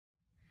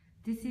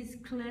This is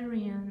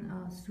Clarion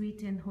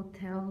Suite and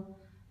Hotel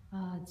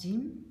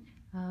gym.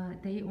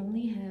 They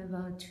only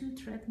have 2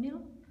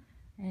 treadmill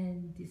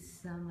and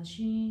this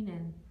machine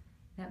and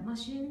that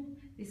machine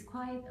is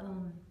quite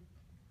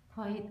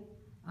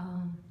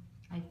um,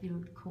 I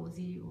feel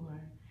cozy,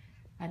 or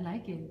I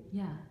like it.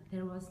 Yeah,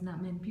 there was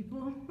not many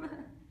people.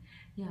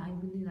 Yeah, I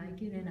really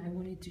like it, and I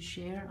wanted to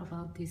share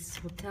about this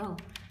hotel.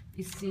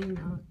 It's in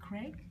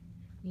Craig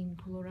in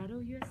Colorado,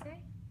 USA,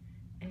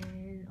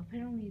 and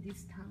apparently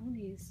this town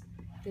is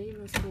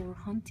famous for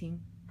hunting.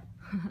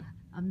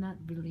 I'm not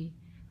really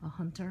a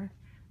hunter,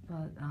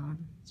 but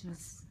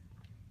just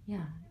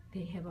yeah,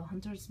 they have a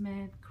hunter's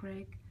map,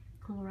 Craig,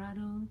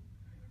 Colorado.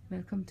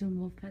 Welcome to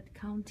Moffat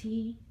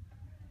County.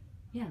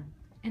 Yeah,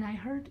 and I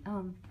heard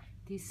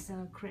this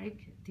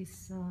Craig,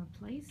 this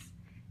place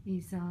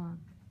is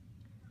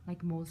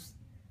like most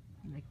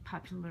like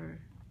popular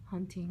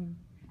hunting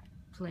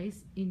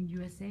place in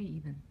USA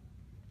even.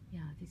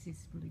 Yeah, this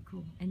is really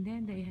cool. And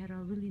then they had a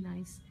really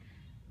nice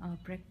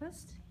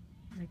breakfast,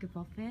 like a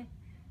buffet,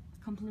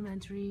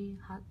 complimentary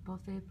hot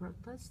buffet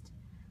breakfast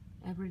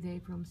every day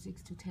from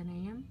 6 to 10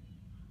 a.m.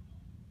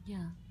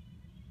 Yeah,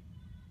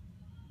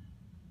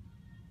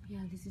 yeah,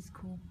 this is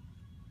cool.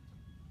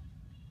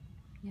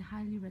 Yeah,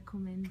 highly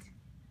recommend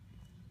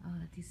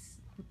this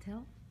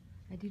hotel.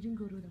 I didn't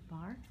go to the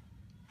bar,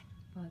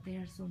 but they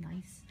are so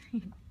nice.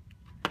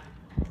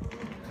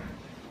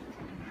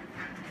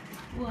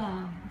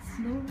 Wow, it's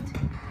snowed.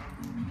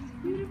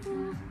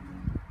 Beautiful.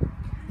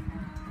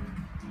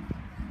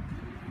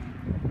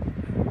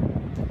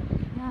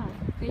 Yeah,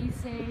 they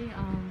say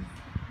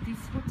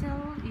this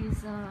hotel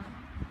is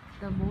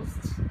the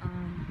most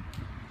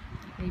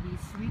maybe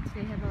suite.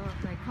 They have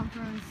a like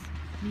conference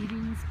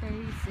meeting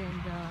space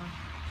and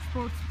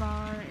sports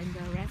bar and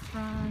a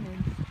restaurant,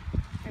 and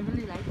I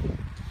really like it.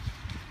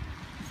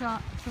 So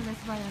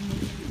that's why I'm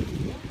making this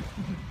video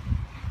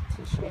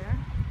to share.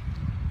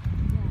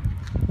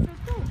 Yeah, so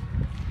cool.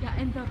 Yeah,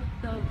 and the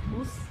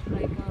most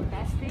like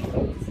best thing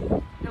is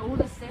that all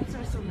the staffs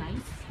are so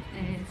nice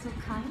and so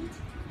kind.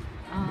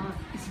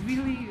 It's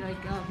really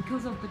like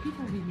because of the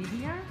people we meet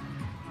here,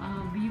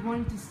 we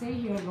wanted to stay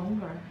here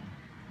longer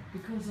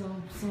because of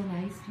so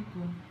nice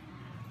people.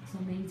 It's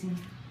amazing.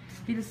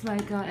 Feels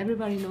like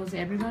everybody knows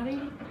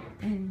everybody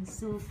and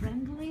so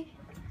friendly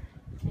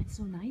and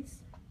so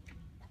nice.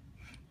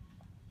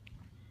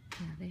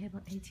 Yeah, they have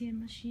an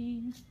ATM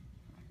machine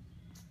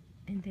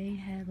and they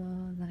have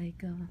a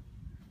like a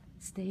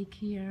steak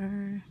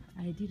here.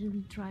 I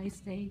didn't try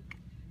steak.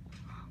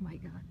 Oh my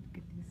god, look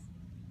at this.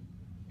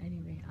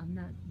 Anyway, I'm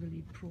not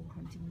really pro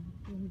hunting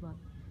thing, but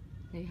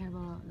they have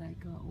a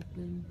like a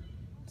open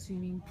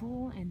swimming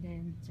pool and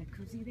then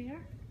jacuzzi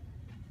there.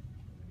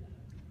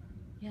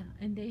 Yeah,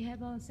 and they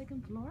have a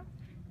second floor.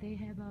 They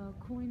have a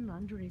coin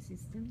laundry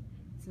system.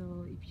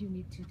 So if you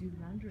need to do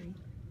laundry,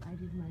 I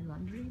did my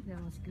laundry.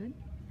 That was good.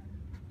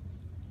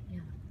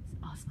 Yeah,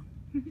 it's awesome.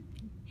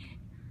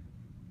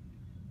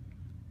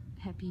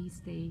 Happy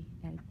stay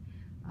at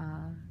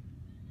uh,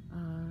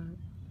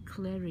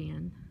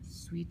 Clarion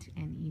Suite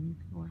and Inn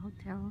or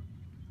Hotel.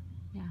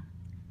 Yeah.